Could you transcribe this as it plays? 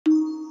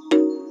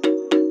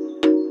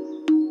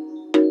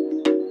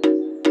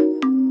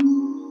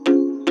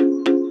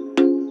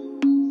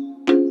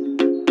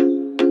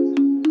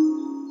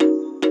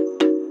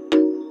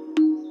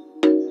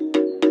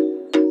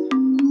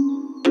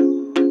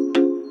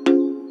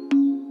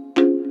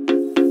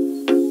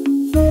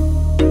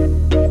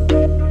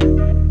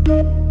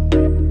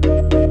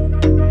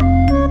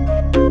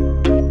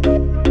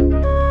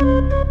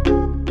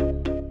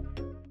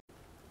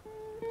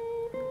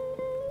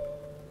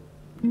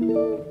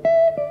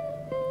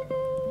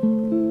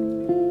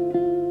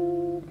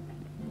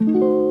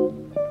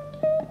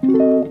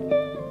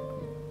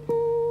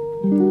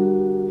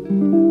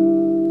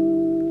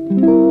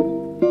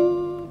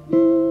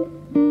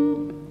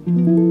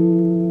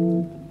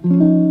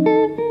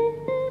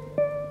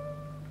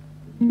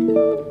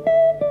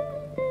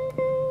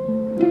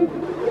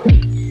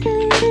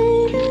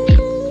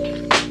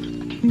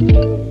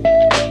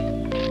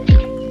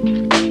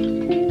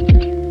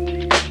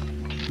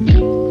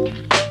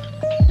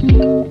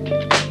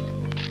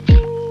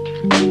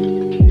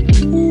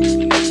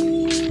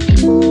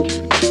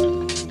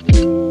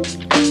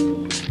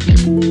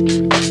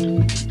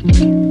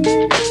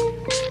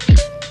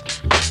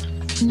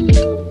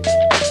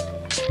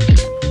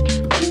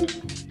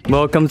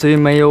Welcome to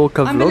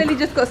Mallorca vlog. Amber Lily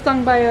just got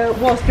stung by a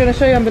wasp. Do you want to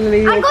show you Amber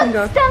Lily? I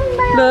got stung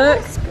by a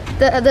wasp.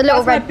 The little red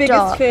dot. That's my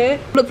biggest fear.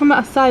 Look from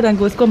a side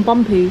angle, it's gone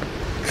bumpy.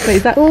 Wait,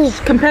 is that? Ooh.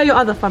 Compare your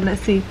other thumb,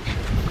 let's see.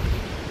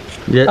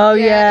 Yeah. Oh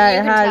yeah,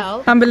 it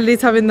has. Amber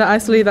Lily's having the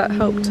ice lily that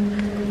helped.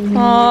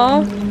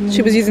 Aww.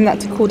 She was using that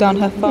to cool down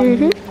her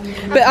thumb.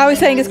 But I was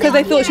saying it's because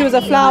they thought she was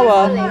a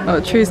flower. Oh,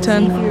 True's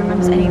turn. If you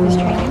remember any of his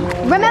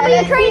training. Remember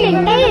your training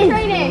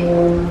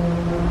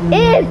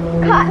is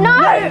cut. No!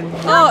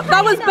 Oh,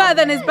 that was better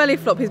than his belly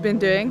flop he's been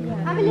doing.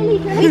 Amber Lily,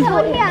 do you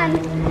want to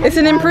hand? It's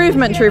an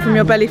improvement, True, from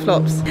your belly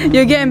flops.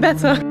 You're getting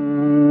better.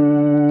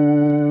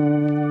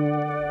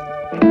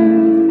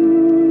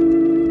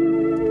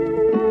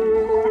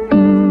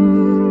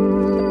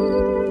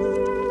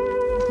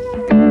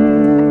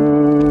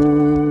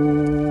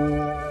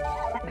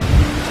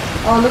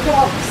 Oh, look at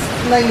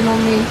what's laying on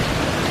me.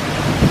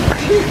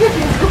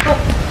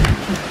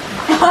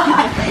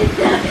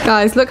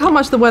 Guys, look how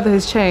much the weather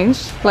has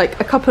changed. Like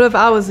a couple of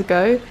hours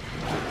ago,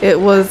 it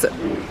was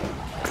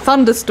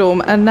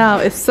thunderstorm and now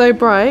it's so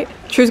bright.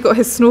 True's got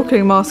his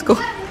snorkeling mask on.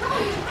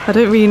 I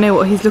don't really know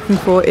what he's looking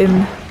for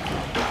in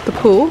the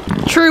pool.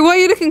 True, what are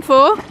you looking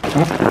for?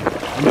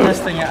 I'm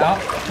testing it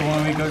out for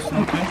when we go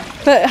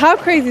snorkeling. But how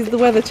crazy is the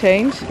weather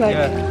change? Like,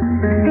 yeah.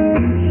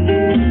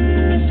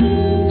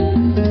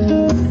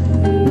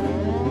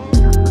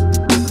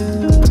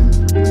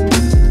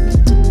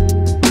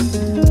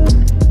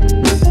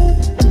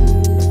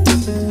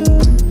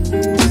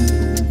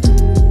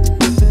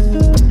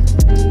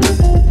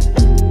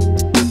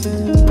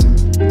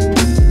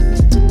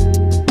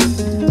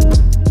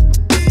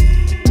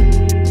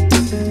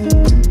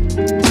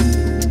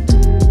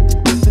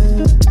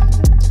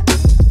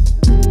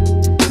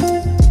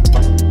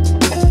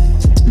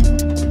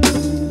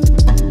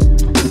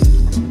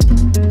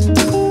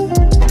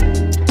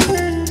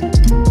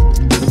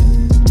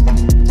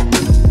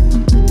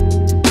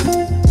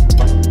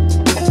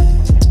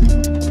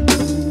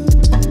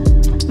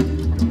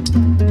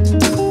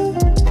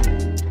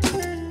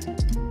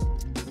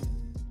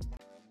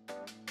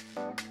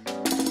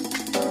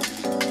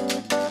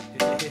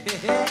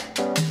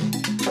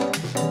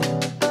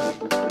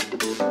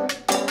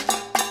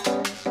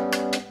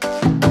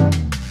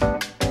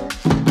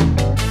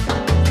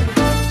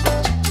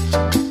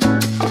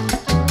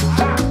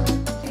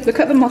 look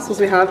at the mussels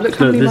we have. Look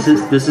how many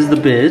mussels. This is the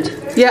beard.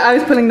 Yeah, I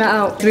was pulling that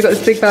out. We got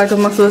this big bag of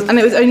mussels and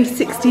it was only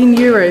 16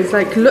 euros.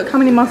 Like, look how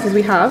many mussels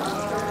we have.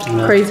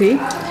 Yeah. Crazy.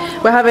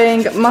 We're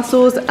having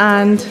mussels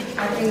and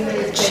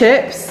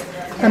chips.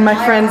 And my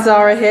friend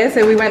Zara here,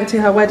 so we went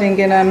to her wedding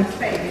in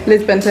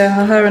Lisbon, so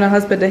her and her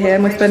husband are here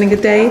and we're spending a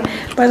day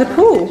by the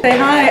pool. Say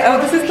hi. Oh,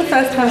 this is the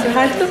first time, so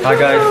hi to the pool. Hi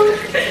guys.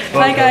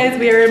 Hi guys,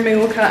 we are in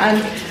Mallorca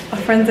and our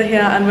friends are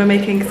here and we're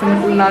making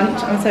some lunch.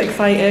 I'm so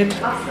excited. It's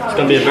going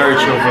to be a very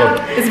chill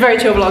vlog. It's a very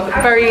chill vlog,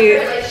 very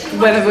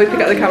whenever we pick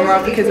up the camera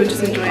up because we're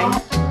just enjoying.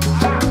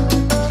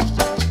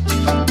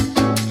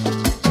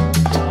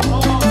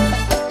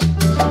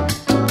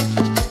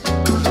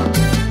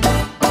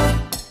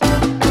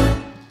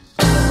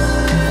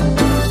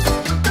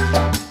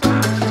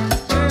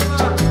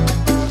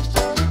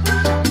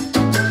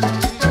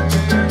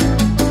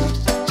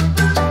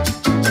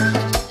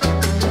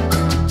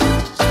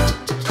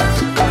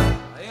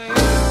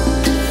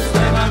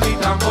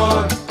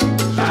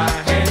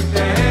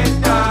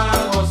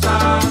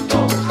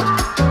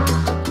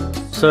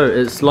 So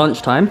it's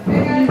lunchtime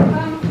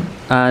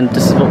and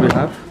this is what we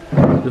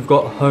have. We've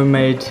got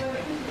homemade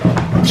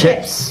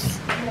chips,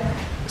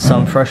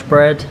 some fresh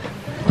bread,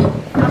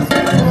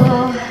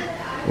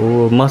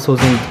 mussels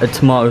and a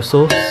tomato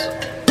sauce,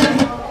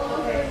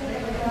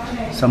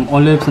 some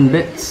olives and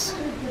bits.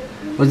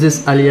 What's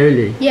this,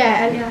 alioli?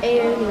 Yeah,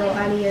 aioli or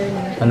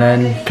alioli. And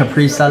then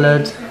capri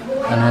salad,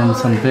 and then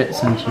some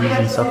bits and cheese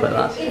and stuff like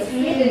that.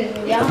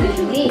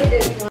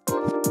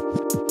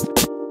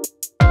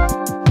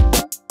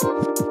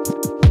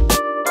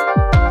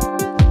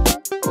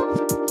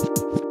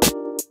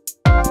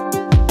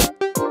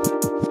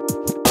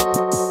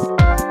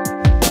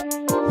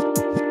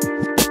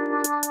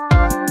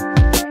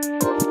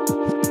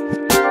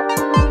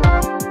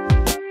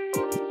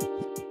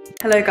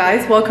 Hello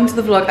guys, welcome to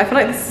the vlog. I feel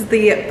like this is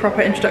the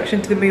proper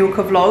introduction to the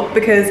Mallorca vlog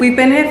because we've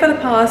been here for the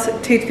past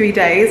 2 to 3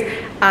 days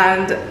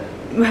and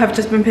have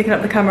just been picking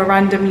up the camera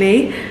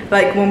randomly,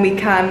 like when we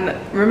can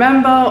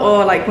remember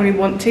or like when we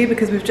want to,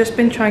 because we've just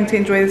been trying to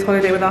enjoy this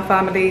holiday with our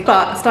family.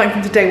 But starting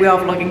from today we are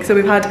vlogging, so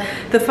we've had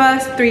the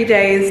first 3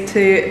 days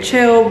to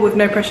chill with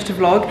no pressure to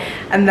vlog,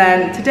 and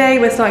then today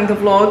we're starting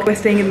the vlog. We're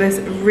staying in this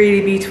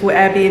really beautiful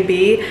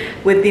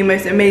Airbnb with the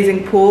most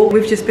amazing pool.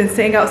 We've just been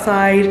sitting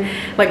outside.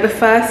 Like the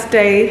first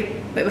day,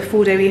 like the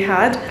full day we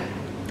had,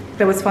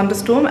 there was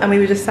thunderstorm, and we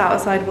were just sat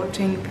outside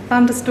watching the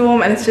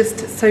thunderstorm, and it's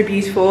just so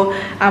beautiful.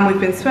 And we've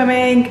been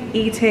swimming,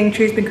 eating.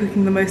 True's been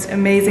cooking the most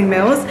amazing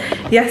meals.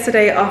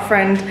 Yesterday our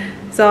friend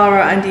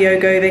Zara and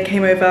Diogo, they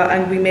came over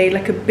and we made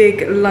like a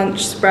big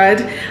lunch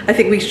spread. I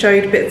think we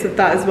showed bits of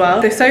that as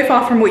well. So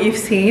far from what you've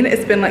seen,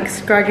 it's been like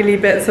scraggly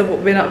bits of what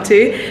we've been up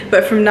to,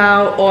 but from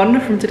now on,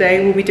 from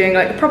today, we'll be doing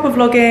like proper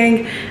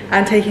vlogging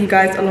and taking you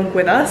guys along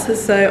with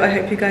us. So I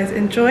hope you guys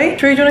enjoy.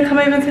 True, do you want to come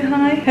over and say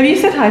hi? Have you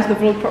said hi to the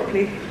vlog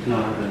properly? No,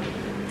 I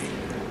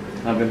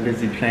haven't. I've been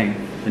busy playing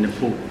in the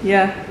pool.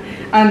 Yeah,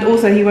 and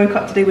also he woke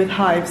up today with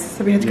hives,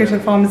 so we had to go to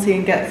the pharmacy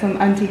and get some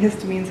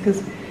antihistamines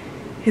because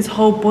his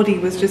whole body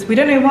was just, we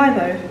don't know why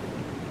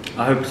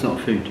though. I hope it's not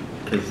food,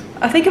 because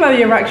I think it might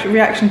be a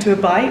reaction to a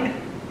bite.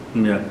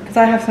 yeah. Because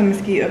I have some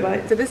mosquito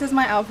bites. So this is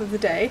my outfit of the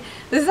day.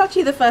 This is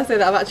actually the first day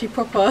that I've actually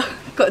proper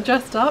got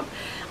dressed up.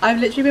 I've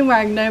literally been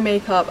wearing no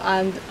makeup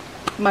and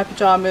my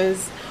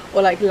pajamas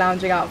or like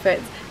lounging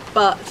outfits.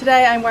 But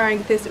today I'm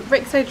wearing this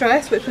Rixo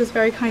dress, which was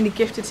very kindly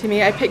gifted to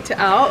me. I picked it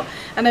out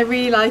and I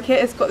really like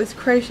it. It's got this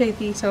crochet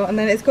detail, and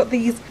then it's got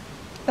these,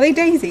 are they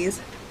daisies?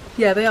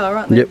 Yeah, they are,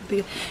 aren't they? Yep.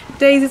 The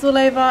daisies all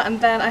over, and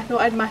then I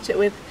thought I'd match it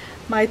with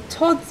my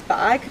Todd's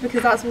bag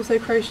because that's also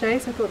crochet,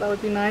 so I thought that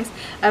would be nice.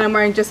 And I'm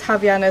wearing just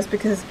Havaianas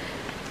because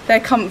they're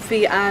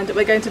comfy, and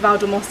we're going to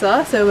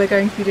Valdemossa, so we're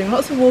going to be doing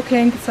lots of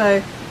walking,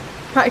 so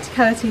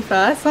practicality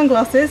first.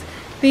 Sunglasses.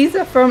 These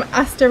are from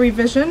Astery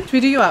Vision. Should we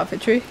do your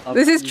outfit, True?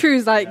 This is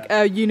True's like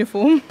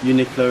uniform.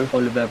 Uniqlo,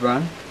 Oliver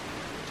brand,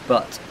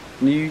 but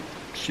new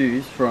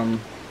shoes from,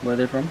 where are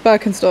they from?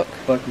 Birkenstock.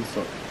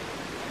 Birkenstock.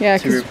 Yeah,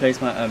 To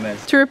replace my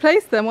Hermes. to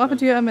replace them? What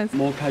happened to your Hermes?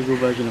 More casual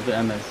version of the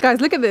Hermes. Guys,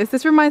 look at this.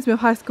 This reminds me of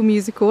High School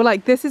Musical.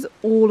 Like, this is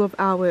all of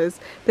ours.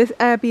 This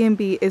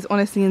Airbnb is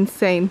honestly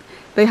insane.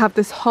 They have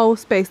this whole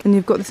space, and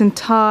you've got this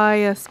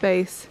entire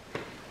space.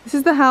 This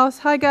is the house.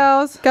 Hi,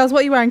 girls. Girls, what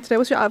are you wearing today?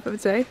 What's your outfit for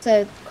today?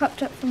 So, crop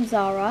top from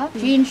Zara,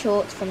 jean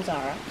shorts from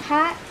Zara.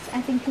 Hats,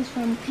 I think, is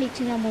from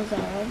H&M or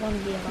Zara, one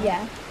of the other.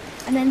 Yeah.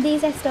 And then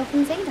these are still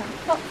from Zara.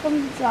 Top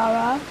from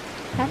Zara,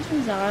 pants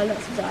from Zara,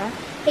 lots of Zara,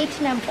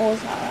 H&M or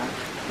Zara.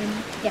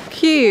 Yeah.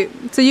 Cute.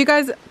 So you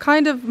guys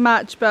kind of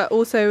match, but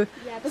also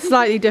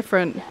slightly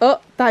different. Yeah.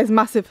 Oh, that is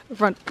massive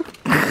front.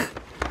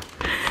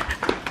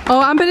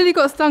 Oh, Amber Lily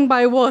got stung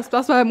by a wasp.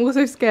 That's why I'm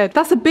also scared.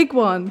 That's a big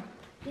one.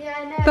 Yeah,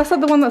 I know. That's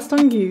not the one that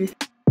stung you.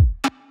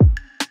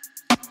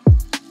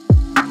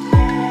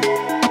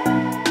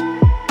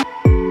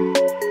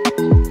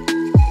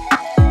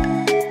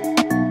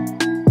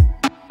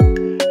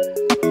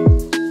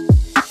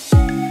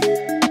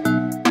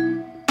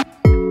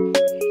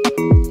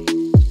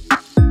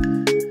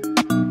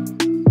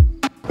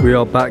 We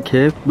are back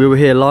here. We were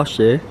here last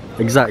year,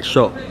 exact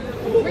shop.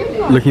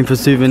 Looking for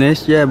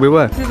souvenirs? Yeah, we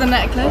were. This is a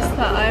necklace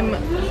that I'm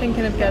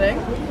thinking of getting.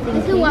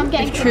 This is what I'm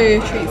getting. If True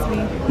treats me.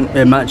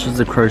 It matches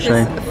the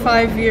crochet. This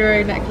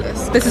 €5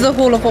 necklace. This is a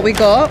haul of what we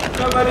got.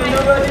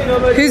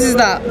 Whose is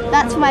that?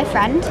 That's for my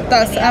friend.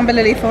 That's Amber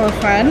Lily for her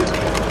friend.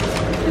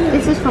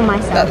 This is for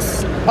myself.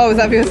 That's, oh, is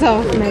that for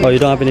yourself? Oh, you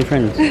don't have any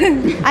friends?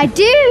 I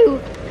do!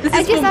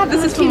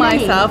 This is for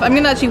myself. I'm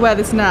going to actually wear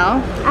this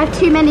now. I have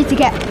too many to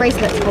get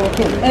bracelets for.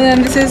 And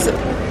then this is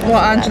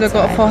what Angela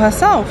got for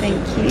herself.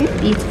 Thank you.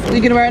 Beautiful. Are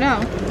you going to wear it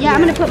now? Yeah,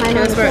 I'm going to put mine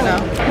on. Let's wear it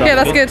now. Yeah,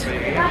 that's good.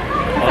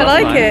 I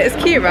like it.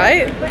 It's cute,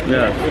 right?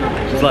 Yeah.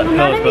 It's like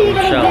pearls but with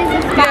shell.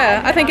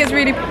 Yeah, I think it's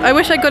really... I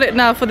wish I got it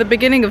now for the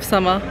beginning of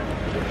summer.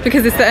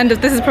 Because it's the end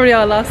of... This is probably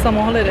our last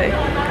summer holiday.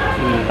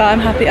 But I'm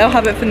happy. I'll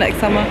have it for next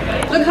summer.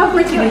 Look how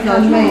pretty these are.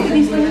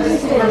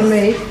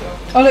 Handmade.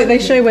 Oh look, they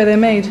show where they're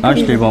made. I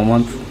actually want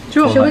one. Do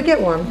you want Shall one? we get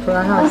one for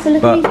our house? Also,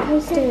 look But- at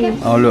these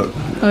coasters. Oh look.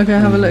 Okay,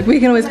 have a look. We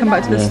can always come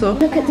back to this store.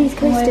 Look at these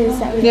coasters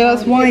that we Yeah,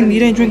 that's wine. You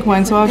don't drink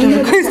wine, so I'll drink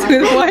a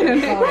coaster with wine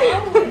in it.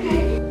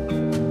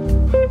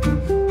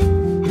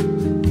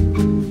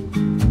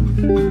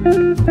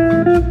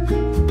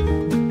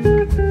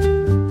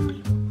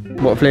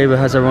 What flavour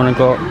has everyone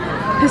got?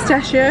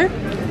 Pistachio.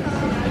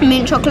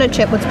 mint chocolate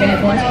chip with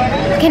sprinkles.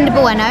 Kinder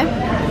Bueno.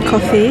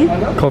 Coffee.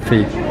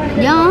 Coffee.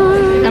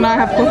 Yum. And I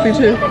have coffee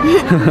too.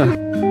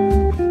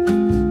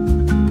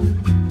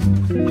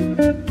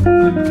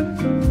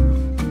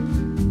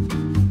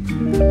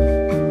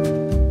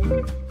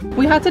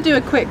 We had to do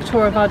a quick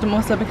tour of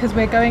Valdemossa because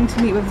we're going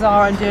to meet with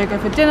Zara and Diogo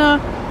for dinner.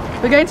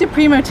 We're going to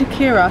Primo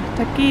Tequila,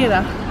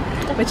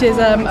 which is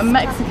a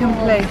Mexican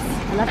place.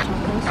 I love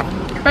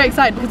tacos. Very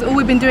excited because all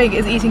we've been doing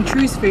is eating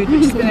True's food,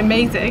 which has been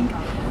amazing.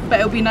 But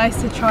it'll be nice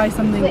to try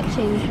something.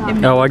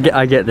 Oh, I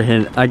get the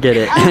hint. I get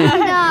it.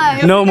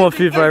 No. No more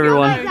food for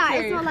everyone. It's not like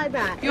that. It's not like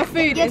that. Your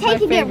food You're is my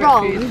taking it favourite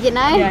wrong, food. you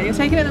know? Yeah, you're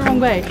taking it the wrong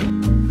way.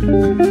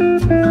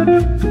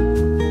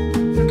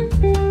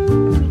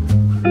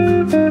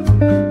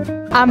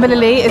 Amber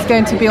Lily is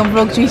going to be on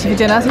vlog duty for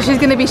dinner, so she's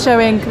going to be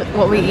showing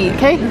what we eat,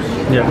 okay?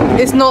 Yeah.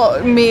 It's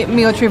not me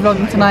or True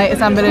vlogging tonight,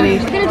 it's Amber Lily.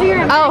 You're gonna do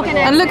your Oh,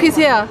 and look who's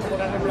here.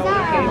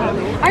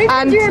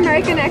 and your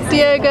American accent.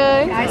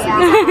 Diego.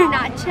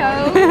 Nachos.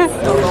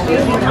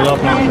 I love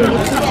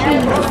nachos.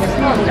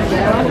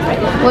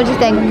 What do you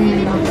think?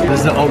 This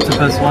is the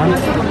octopus one.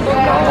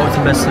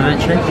 Octopus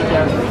ceviche.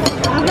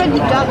 I'm going to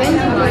jump in.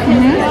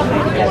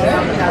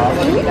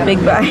 Big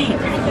bite.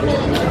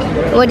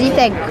 What do you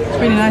think? It's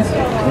really nice.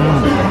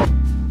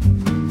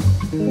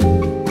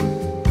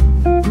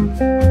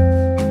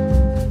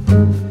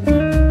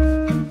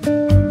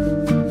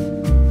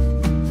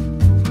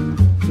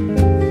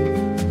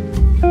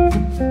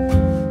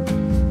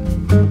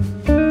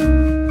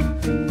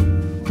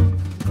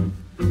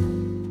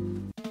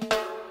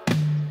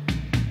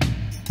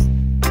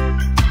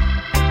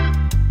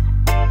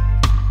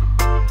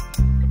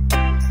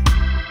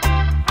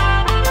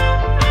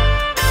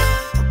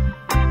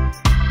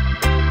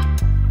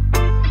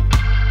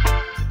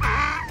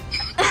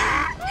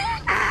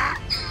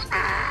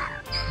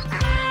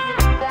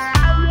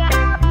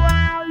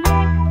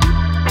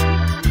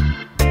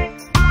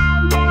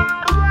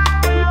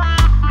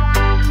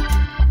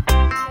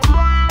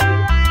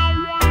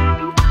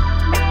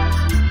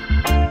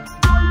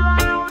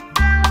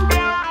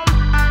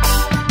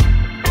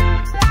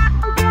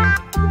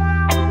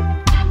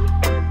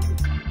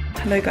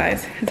 Hello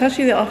guys, it's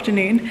actually the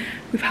afternoon.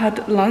 We've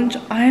had lunch.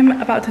 I'm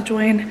about to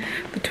join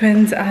the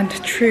twins and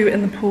True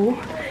in the pool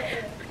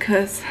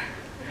because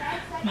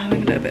I'm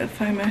having a little bit of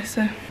FOMO.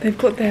 So they've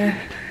got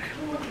their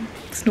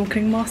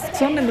snorkeling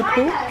masks on in the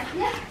pool.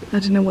 I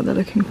don't know what they're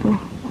looking for.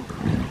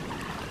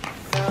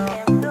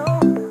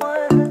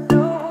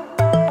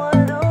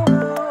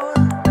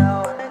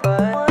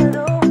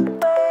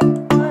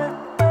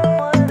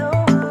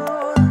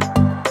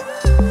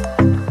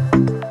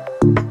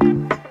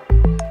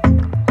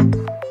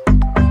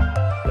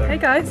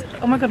 Guys,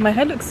 oh my god, my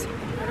hair looks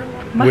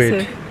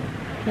massive.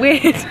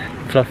 Weird.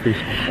 Fluffy.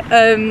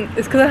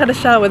 It's because I had a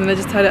shower and then I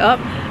just tied it up.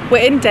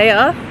 We're in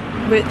Daya,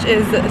 which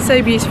is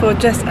so beautiful,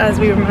 just as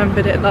we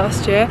remembered it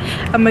last year,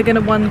 and we're gonna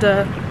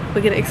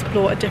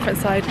explore a different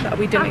side that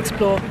we didn't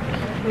explore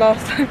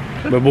last time.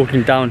 We're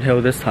walking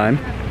downhill this time.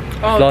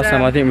 Oh, last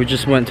time I think we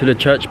just went to the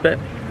church bit.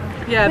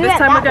 Yeah, this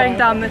time we're going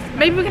down this.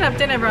 Maybe we can have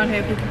dinner around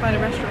here if we can find a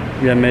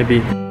restaurant. Yeah,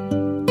 maybe.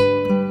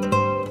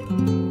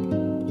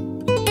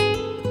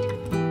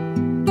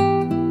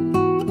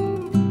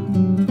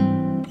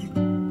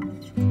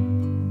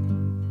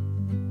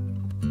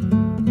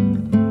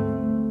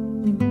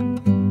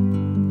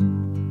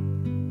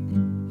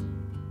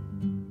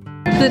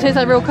 Does it taste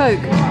like real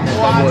Coke?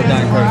 Watered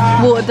down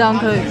Coke. Watered down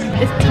Coke.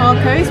 It's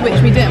tacos,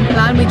 which we didn't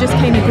plan. We just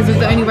came here because it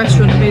was the only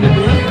restaurant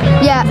available.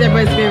 Yeah.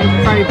 Because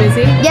everyone's very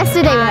busy.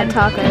 Yesterday we had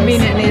tacos.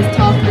 Conveniently, it's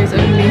tacos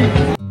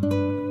only.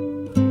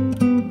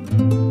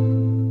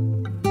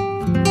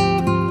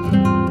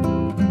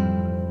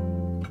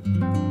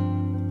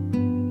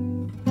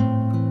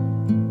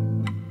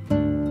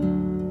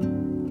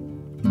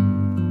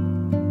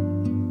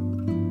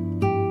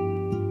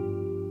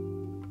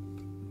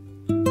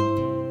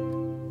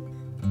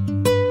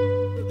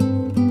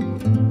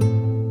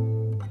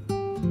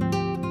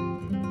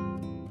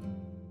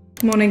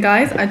 Morning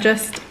guys, I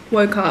just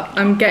woke up.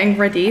 I'm getting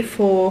ready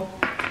for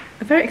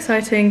a very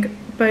exciting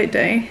boat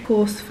day. Of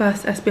course,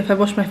 first SPF. I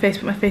washed my face,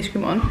 put my face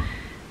cream on.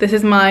 This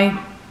is my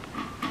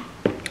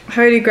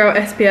Holy Grail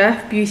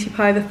SPF Beauty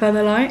Pie the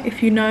Featherlight.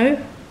 If you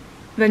know,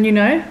 then you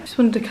know. Just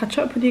wanted to catch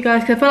up with you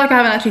guys because I feel like I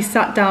haven't actually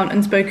sat down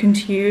and spoken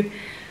to you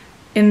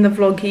in the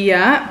vlog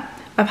yet.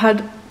 I've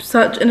had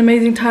such an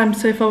amazing time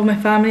so far with my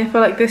family. I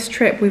feel like this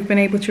trip we've been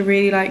able to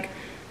really like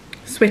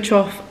switch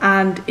off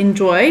and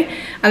enjoy,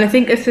 and I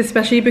think it's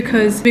especially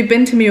because we've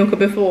been to Mallorca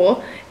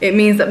before. It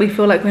means that we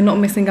feel like we're not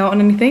missing out on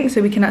anything, so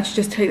we can actually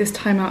just take this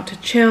time out to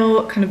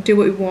chill, kind of do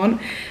what we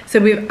want. So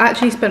we've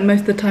actually spent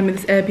most of the time in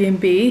this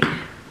Airbnb,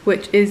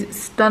 which is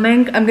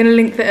stunning. I'm going to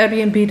link the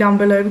Airbnb down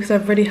below because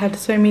I've already had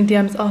so many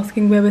DMs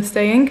asking where we're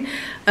staying.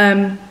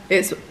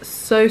 It's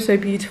so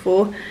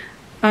beautiful,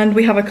 and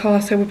we have a car,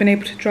 so we've been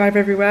able to drive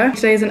everywhere.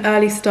 Today is an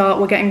early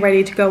start. We're getting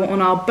ready to go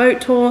on our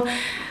boat tour.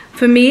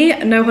 For me,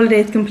 no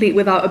holiday is complete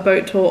without a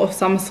boat tour of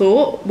some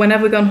sort.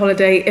 Whenever we go on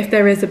holiday, if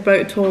there is a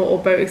boat tour or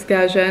boat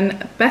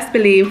excursion, best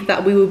believe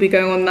that we will be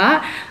going on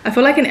that. I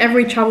feel like in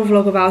every travel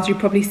vlog of ours, you've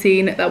probably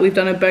seen that we've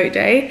done a boat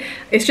day.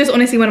 It's just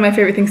honestly one of my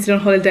favorite things to do on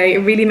holiday. It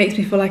really makes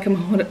me feel like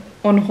I'm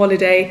on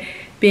holiday,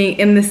 being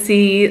in the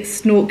sea,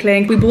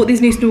 snorkeling. We bought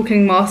these new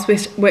snorkeling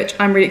masks, which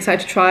I'm really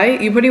excited to try.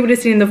 You probably would have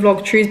seen in the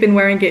vlog, True's been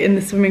wearing it in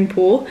the swimming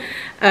pool.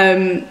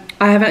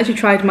 I haven't actually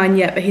tried mine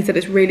yet, but he said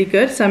it's really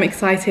good, so I'm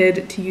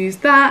excited to use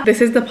that.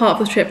 This is the part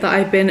of the trip that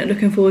I've been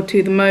looking forward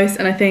to the most,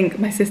 and I think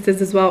my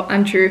sisters as well,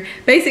 and True.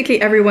 Basically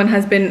everyone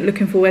has been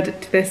looking forward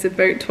to this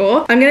boat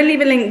tour. I'm going to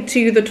leave a link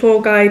to the tour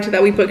guide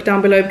that we booked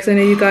down below because I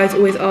know you guys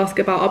always ask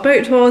about our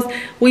boat tours.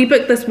 We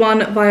booked this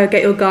one via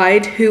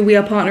GetYourGuide, who we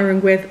are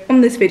partnering with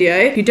on this video.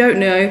 If you don't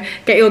know,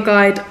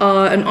 GetYourGuide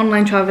are an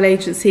online travel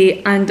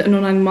agency and an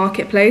online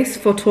marketplace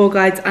for tour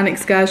guides and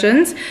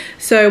excursions.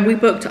 So we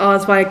booked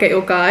ours via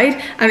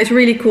GetYourGuide, and it's it's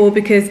really cool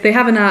because they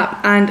have an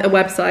app and a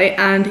website,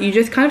 and you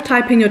just kind of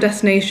type in your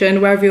destination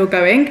wherever you're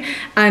going,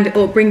 and it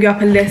will bring you up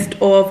a list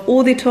of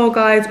all the tour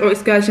guides or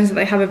excursions that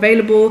they have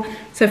available.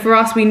 So for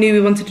us, we knew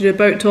we wanted to do a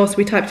boat tour, so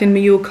we typed in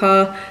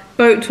Mallorca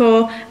boat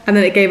tour, and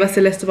then it gave us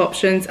a list of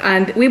options,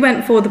 and we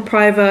went for the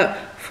private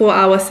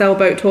 4-hour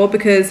sailboat tour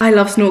because I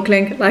love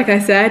snorkeling, like I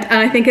said, and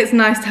I think it's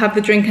nice to have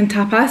the drink and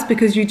tapas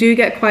because you do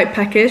get quite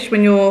peckish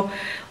when you're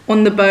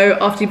on the boat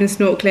after you've been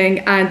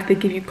snorkeling, and they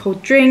give you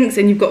cold drinks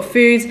and you've got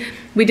foods.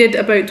 We did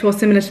a boat tour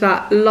similar to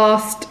that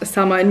last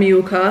summer in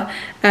Mallorca,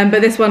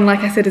 but this one, like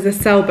I said, is a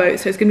sailboat,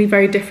 so it's going to be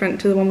very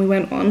different to the one we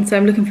went on, so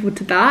I'm looking forward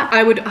to that.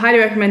 I would highly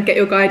recommend Get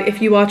Your Guide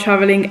if you are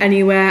traveling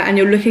anywhere and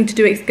you're looking to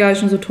do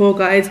excursions or tour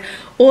guides,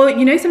 or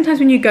you know, sometimes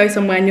when you go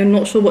somewhere and you're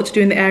not sure what to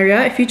do in the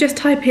area, if you just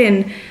type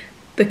in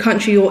the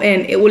country you're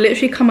in, it will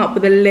literally come up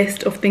with a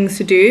list of things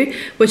to do,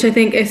 which I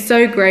think is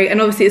so great. And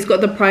obviously it's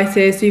got the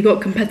prices, so you've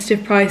got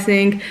competitive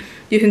pricing.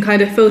 You can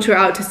kind of filter it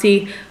out to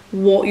see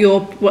what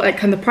like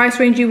kind of price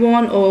range you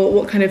want, or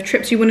what kind of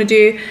trips you want to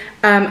do,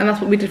 and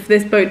that's what we did for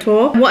this boat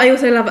tour. What I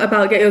also love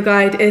about Get Your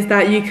Guide is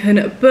that you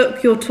can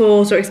book your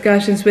tours or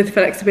excursions with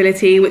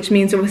flexibility, which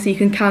means obviously you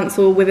can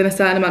cancel within a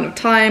certain amount of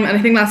time, and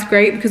I think that's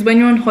great because when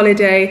you're on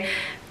holiday,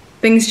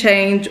 things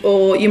change,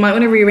 or you might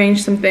want to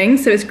rearrange some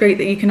things, so it's great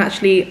that you can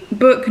actually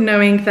book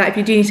knowing that if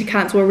you do need to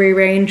cancel or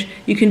rearrange,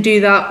 you can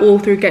do that all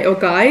through Get Your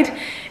Guide.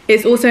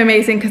 It's also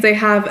amazing because they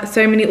have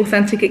so many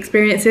authentic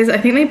experiences. I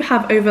think they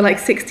have over like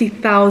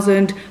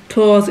 60,000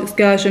 tours,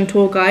 excursion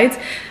tour guides,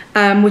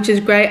 which is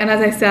great. And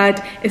as I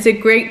said, it's a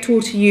great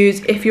tool to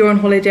use if you're on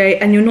holiday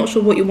and you're not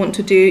sure what you want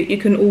to do. You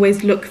can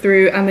always look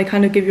through and they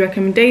kind of give you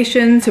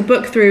recommendations. To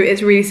book through,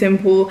 it's really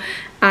simple,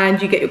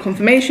 and you get your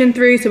confirmation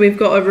through. So we've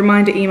got a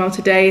reminder email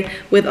today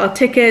with our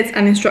tickets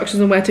and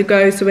instructions on where to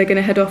go, so we're going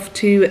to head off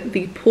to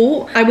the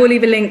port. I will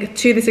leave a link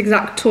to this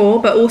exact tour,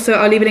 but also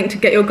I'll leave a link to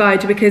Get Your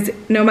Guide, because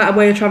no matter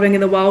where you're traveling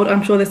in the world,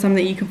 I'm sure there's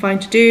something that you can find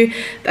to do.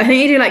 I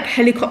think they do like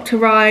helicopter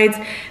rides,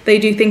 they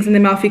do things in the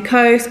Amalfi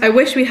Coast. I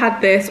wish we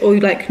had this, or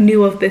like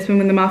knew of this when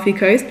we were in the Amalfi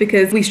Coast,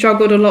 because we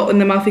struggled a lot in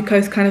the Amalfi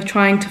Coast kind of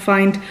trying to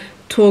find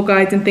tour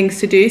guides and things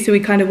to do, so we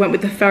kind of went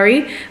with the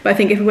ferry. But I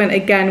think if we went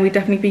again, we'd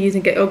definitely be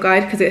using Get Your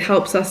Guide because it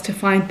helps us to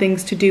find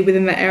things to do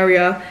within the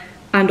area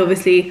and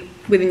obviously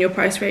within your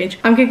price range.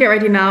 I'm gonna get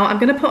ready now. I'm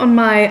gonna put on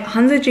my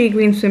Hansa G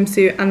green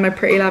swimsuit and my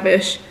Pretty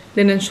Lavish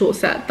linen short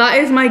set. That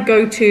is my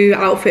go-to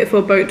outfit for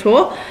a boat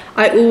tour.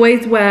 I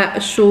always wear a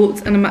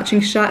shorts and a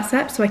matching shirt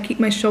set, so I keep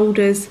my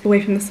shoulders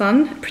away from the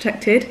sun,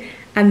 protected,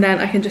 and then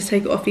I can just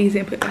take it off easy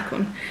and put it back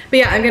on. But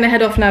yeah, I'm gonna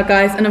head off now,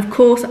 guys, and of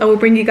course I will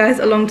bring you guys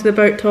along to the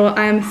boat tour.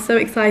 I am so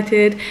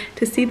excited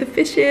to see the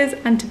fishes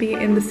and to be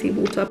in the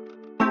seawater.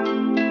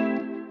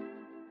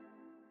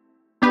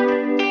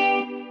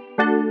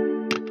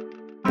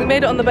 We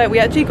made it on the boat. We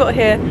actually got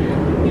here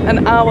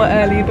an hour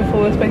early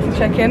before we were supposed to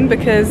check in,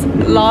 because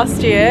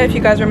last year, if you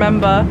guys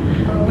remember,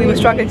 we were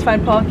struggling to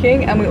find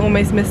parking and we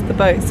almost missed the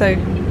boat, so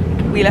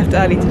we left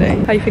early today.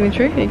 How are you feeling,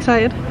 True? Are you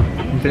excited?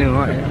 I'm feeling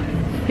alright, yeah.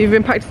 You've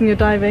been practicing your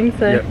diving,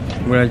 so... Yep,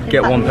 we're gonna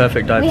get one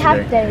perfect dive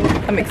today.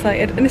 I'm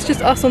excited. And it's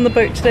just us on the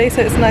boat today,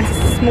 so it's nice.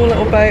 It's a small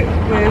little boat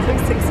with like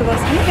 6 of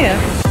us in here.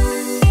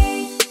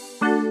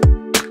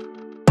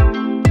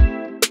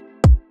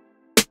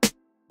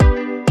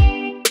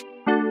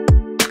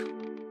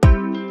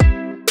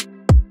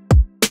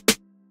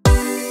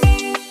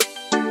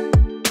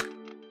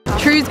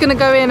 True's gonna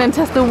go in and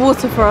test the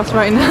water for us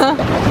right now.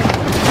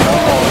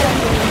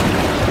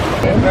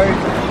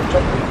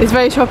 It's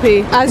very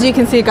choppy. As you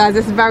can see, guys,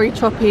 it's very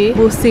choppy.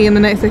 We'll see in the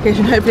next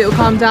location. Hopefully it'll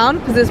calm down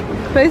because it's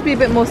supposed to be a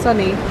bit more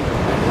sunny.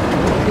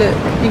 Look,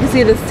 you can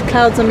see the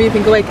clouds are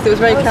moving away because it was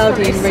very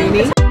cloudy and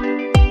rainy.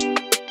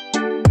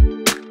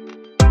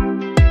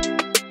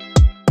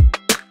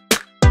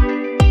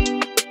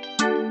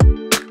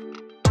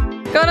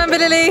 Go on, Amber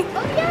Lily.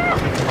 Oh yeah!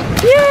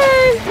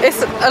 Yay!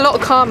 It's a lot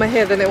calmer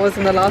here than it was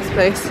in the last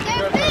place.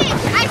 There's fish!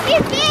 I see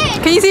fish!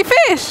 Can you see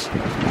fish?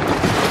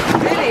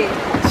 Really?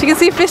 She can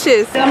see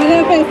fishes. I'm a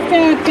little bit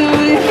scared,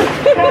 guys.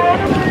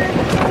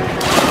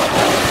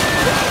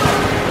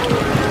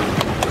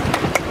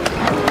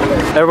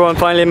 Everyone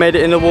finally made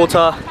it in the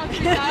water.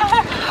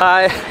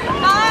 Hi.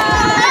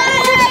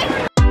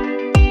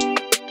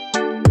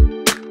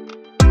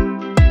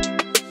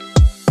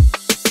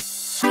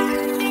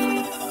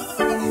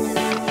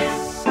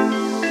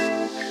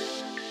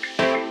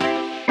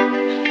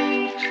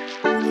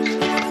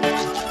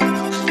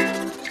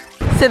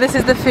 So this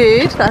is the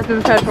food that has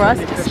been prepared for us.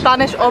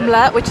 Spanish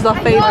omelette, which is our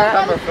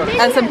favourite,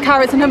 and some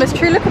carrots and hummus.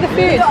 True, look at the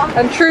food.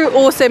 And True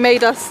also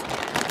made us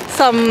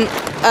some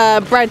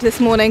bread this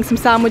morning, some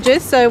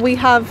sandwiches. So we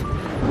have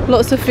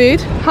lots of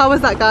food. How was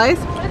that, guys?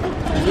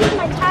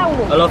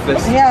 I love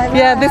this.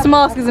 Yeah, this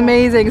mask is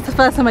amazing. It's the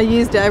first time I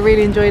used it. I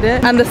really enjoyed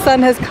it. And the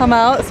sun has come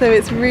out, so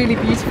it's really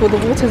beautiful. The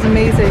water's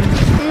amazing.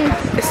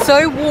 It's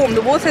so warm.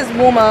 The water is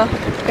warmer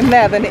in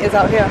there than it is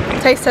out here.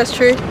 Taste test,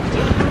 True.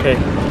 Okay.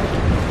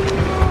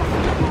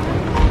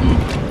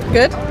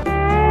 Good?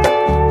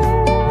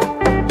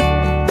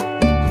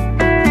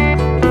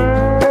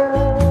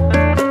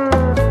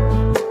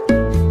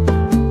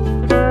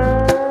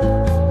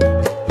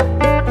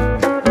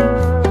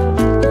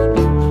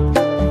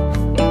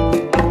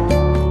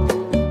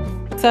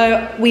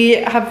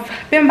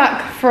 been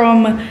back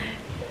from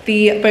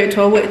the boat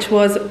tour, which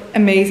was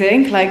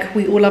amazing. Like,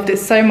 we all loved it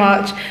so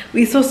much.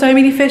 We saw so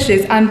many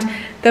fishes, and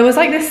there was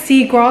like this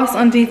seagrass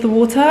underneath the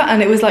water,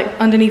 and it was like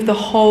underneath the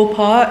whole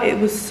part. It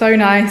was so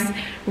nice,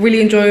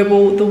 really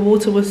enjoyable. The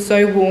water was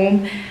so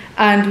warm,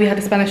 and we had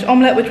a Spanish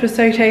omelette, which was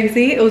so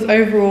tasty. It was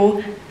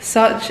overall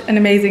such an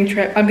amazing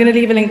trip. I'm gonna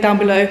leave a link down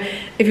below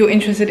if you're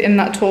interested in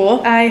that tour.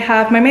 I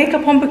have my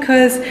makeup on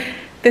because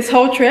this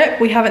whole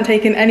trip we haven't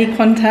taken any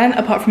content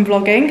apart from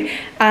vlogging,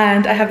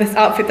 and I have this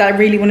outfit that I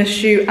really want to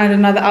shoot and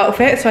another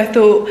outfit, so I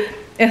thought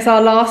it's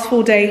our last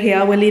full day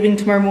here. We're leaving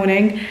tomorrow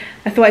morning.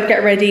 I thought I'd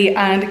get ready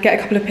and get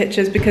a couple of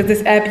pictures because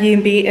this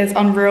Airbnb is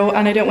unreal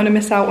and I don't want to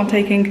miss out on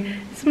taking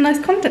some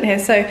nice content here.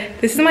 So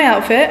this is my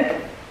outfit.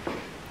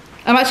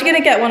 I'm actually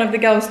going to get one of the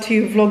girls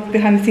to vlog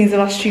behind the scenes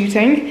of us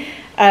shooting,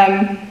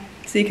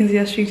 so you can see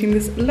us shooting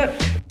this look.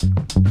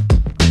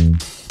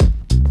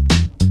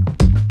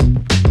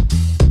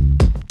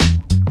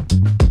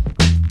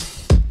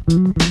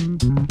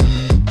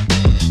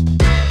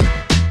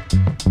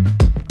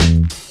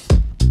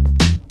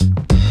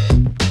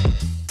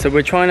 So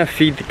we're trying to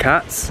feed the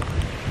cats.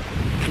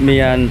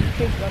 Me and,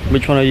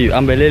 which one are you?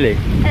 Amber Lily?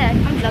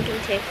 I'm vlogging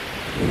too.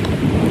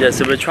 Yeah,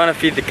 so we're trying to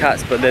feed the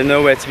cats, but they're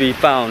nowhere to be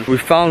found. We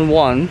found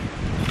one.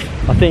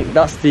 I think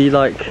that's the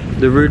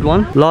rude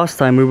one. Last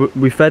time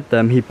we fed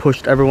them, he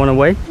pushed everyone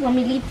away. When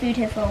we leave food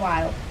here for a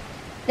while,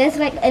 there's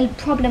like a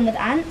problem with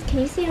ants. Can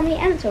you see how many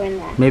ants are in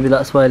there? Maybe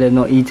that's why they're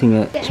not eating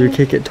it. Should we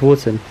kick it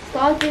towards him?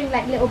 Start doing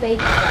like little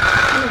baby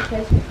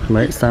steps.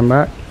 Mate, stand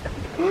back.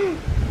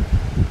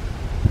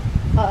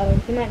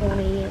 Uh-oh, you might not want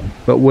to eat it.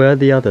 But where are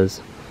the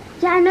others?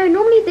 Yeah, I know.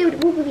 Normally they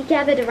would all be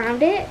gathered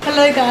around it.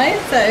 Hello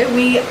guys, so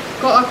we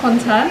got our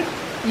content.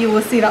 You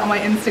will see that on my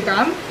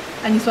Instagram,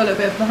 and you saw a little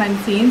bit of behind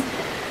the scenes.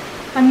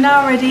 I'm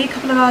now ready, a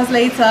couple of hours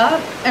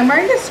later. I'm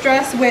wearing this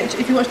dress, which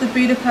if you watch the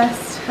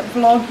Budapest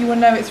vlog, you will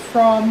know it's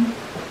from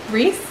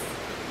Greece.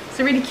 It's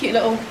a really cute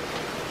little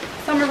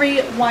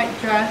summery white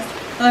dress.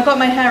 And I've got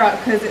my hair out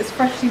because it's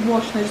freshly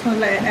washed and I just want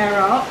to let it air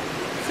out.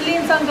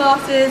 Celine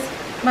sunglasses,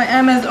 my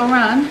Hermes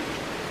Oran.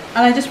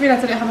 And I just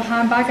realised I don't have a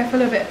handbag. I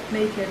feel a bit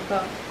naked,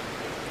 but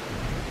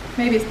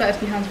maybe it's better to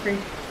be hands-free.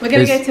 We're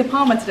going to go to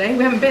Palma today.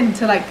 We haven't been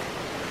to like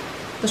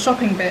the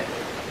shopping bit.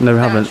 No, we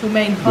haven't. Actual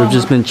main Palma. We've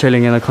just been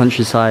chilling in the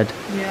countryside.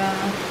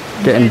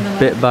 Yeah. Getting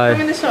bit by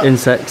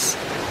insects.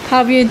 How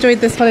have you enjoyed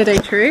this holiday,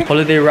 True?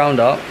 Holiday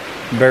roundup,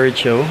 very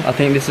chill. I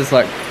think this is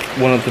like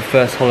one of the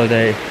first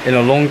holiday in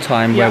a long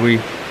time where we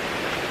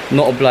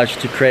not obliged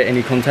to create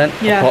any content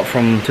apart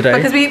from today.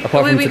 Because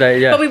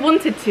but we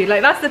wanted to.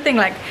 Like, that's the thing.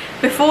 Like,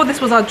 before this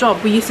was our job,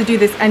 we used to do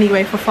this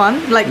anyway for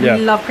fun. Like, we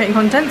love creating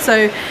content,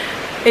 so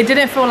it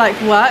didn't feel like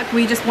work.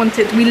 We just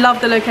wanted. We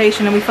loved the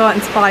location and we felt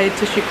inspired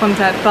to shoot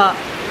content. But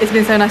it's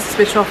been so nice to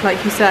switch off,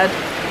 like you said.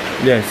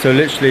 Yeah. So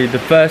literally, the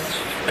first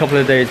couple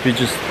of days we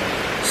just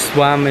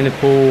swam in the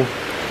pool,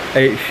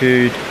 ate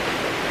food,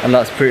 and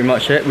that's pretty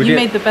much it. We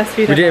made the best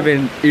food. We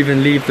didn't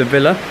even leave the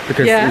villa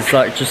because it's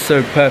like just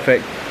so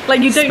perfect.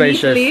 Like, you don't need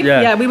to leave.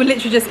 Yeah, we were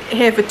literally just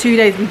here for 2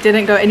 days. We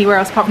didn't go anywhere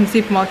else apart from the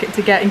supermarket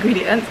to get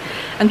ingredients.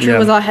 And Drew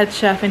was our head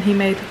chef and he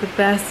made the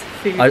best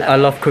food. I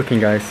love cooking,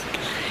 guys.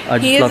 I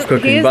just love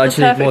cooking, but I just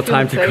need more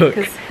time to cook.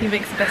 Because he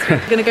makes the best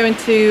food. We're going to go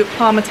into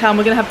Palma town.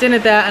 We're going to have dinner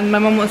there, and my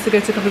mum wants to go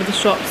to a couple of the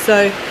shops. So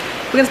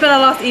we're going to spend our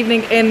last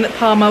evening in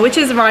Palma, which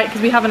is right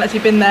because we haven't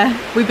actually been there.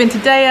 We've been to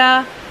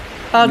Dea,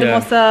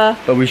 Valdemossa.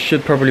 But we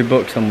should probably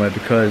book somewhere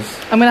because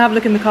I'm gonna have a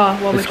look in the car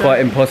while it's quite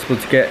impossible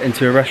to get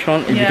into a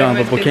restaurant if you don't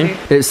have a booking.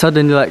 It's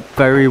suddenly like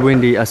very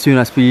windy as soon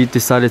as we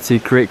decided to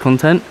create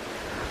content.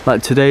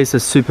 Like, today is a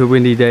super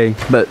windy day,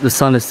 but the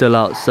sun is still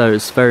out, so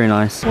it's very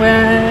nice. We're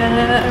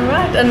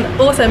right, and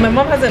also my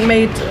mum hasn't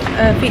made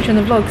a feature in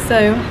the vlog,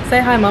 so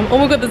say hi, mum. Oh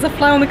my god, there's a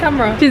fly on the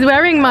camera. She's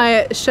wearing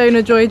my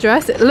Shona Joy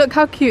dress. Look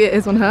how cute it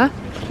is on her.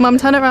 Mum,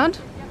 turn it around.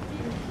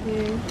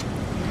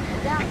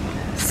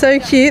 So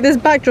cute. This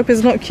backdrop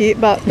is not cute,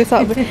 but this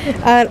outfit.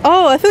 And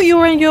oh, I thought you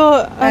were wearing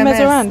your Hermes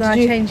Oran. No, I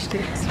changed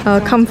it. Oh,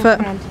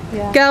 comfort.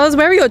 Yeah. Girls,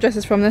 where are your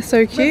dresses from? They're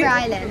so cute. River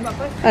Island.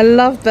 I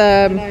love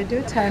them. No, do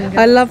a turn.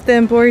 I love the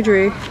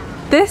embroidery.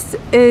 This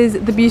is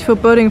the beautiful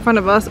building in front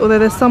of us, although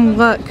there's some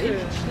work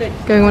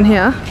going on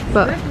here.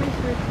 But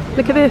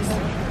look at this.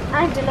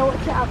 Angela,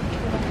 what's your outfit?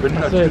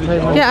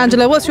 Yeah,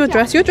 Angela, what's your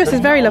dress? Your dress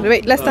is very lovely.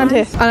 Wait, let's stand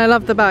here. And I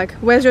love the bag.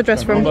 Where's your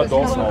dress from?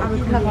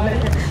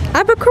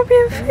 Abercrombie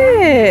and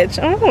Fitch.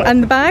 Oh,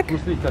 and the bag?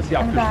 The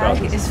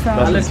bag is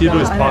From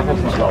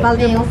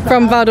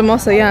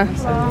Valdemossa, yeah.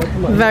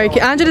 Very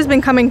cute. Angela's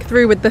been coming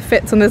through with the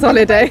fits on this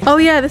holiday. Oh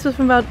yeah, this was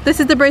from This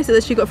is the bracelet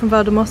that she got from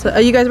Valdemossa.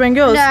 Are you guys wearing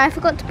yours? No, I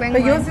forgot to bring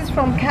But mine. yours is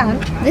from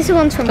Cannes. This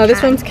one's from Oh,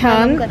 this one's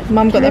Cannes.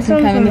 Mum got that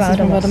from Cannes and this is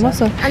from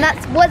Valdemossa. And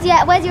that's, where's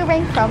your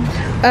ring from?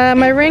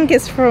 My ring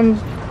is from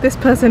this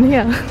person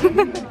here.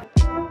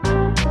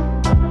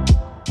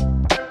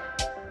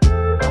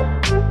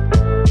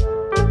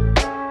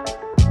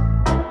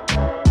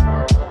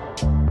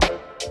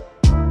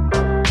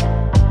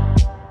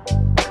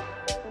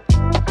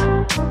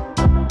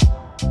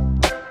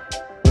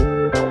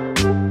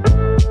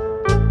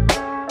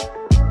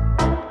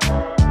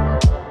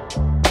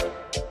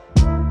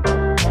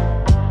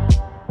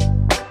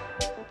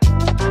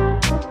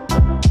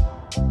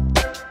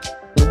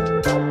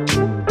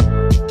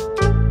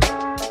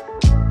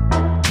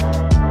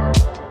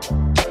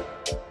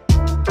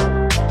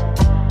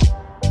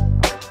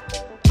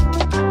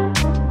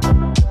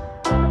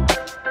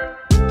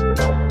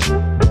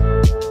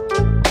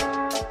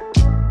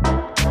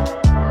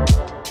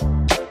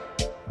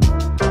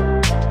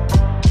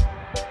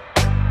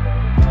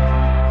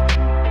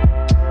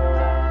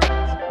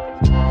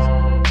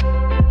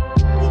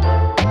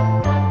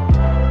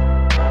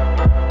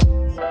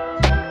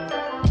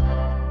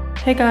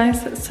 Hey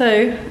guys,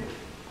 so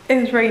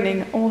it was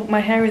raining,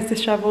 my hair is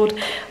disheveled,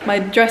 my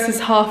dress is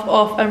half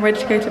off, I'm ready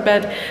to go to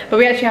bed, but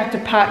we actually have to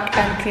pack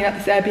and clean up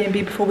this Airbnb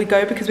before we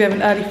go because we have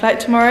an early flight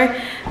tomorrow.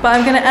 But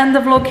I'm going to end the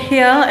vlog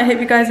here. I hope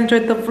you guys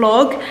enjoyed the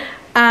vlog,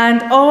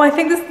 and oh, I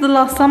think this is the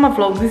last summer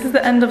vlog. This is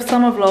the end of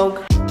summer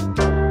vlog.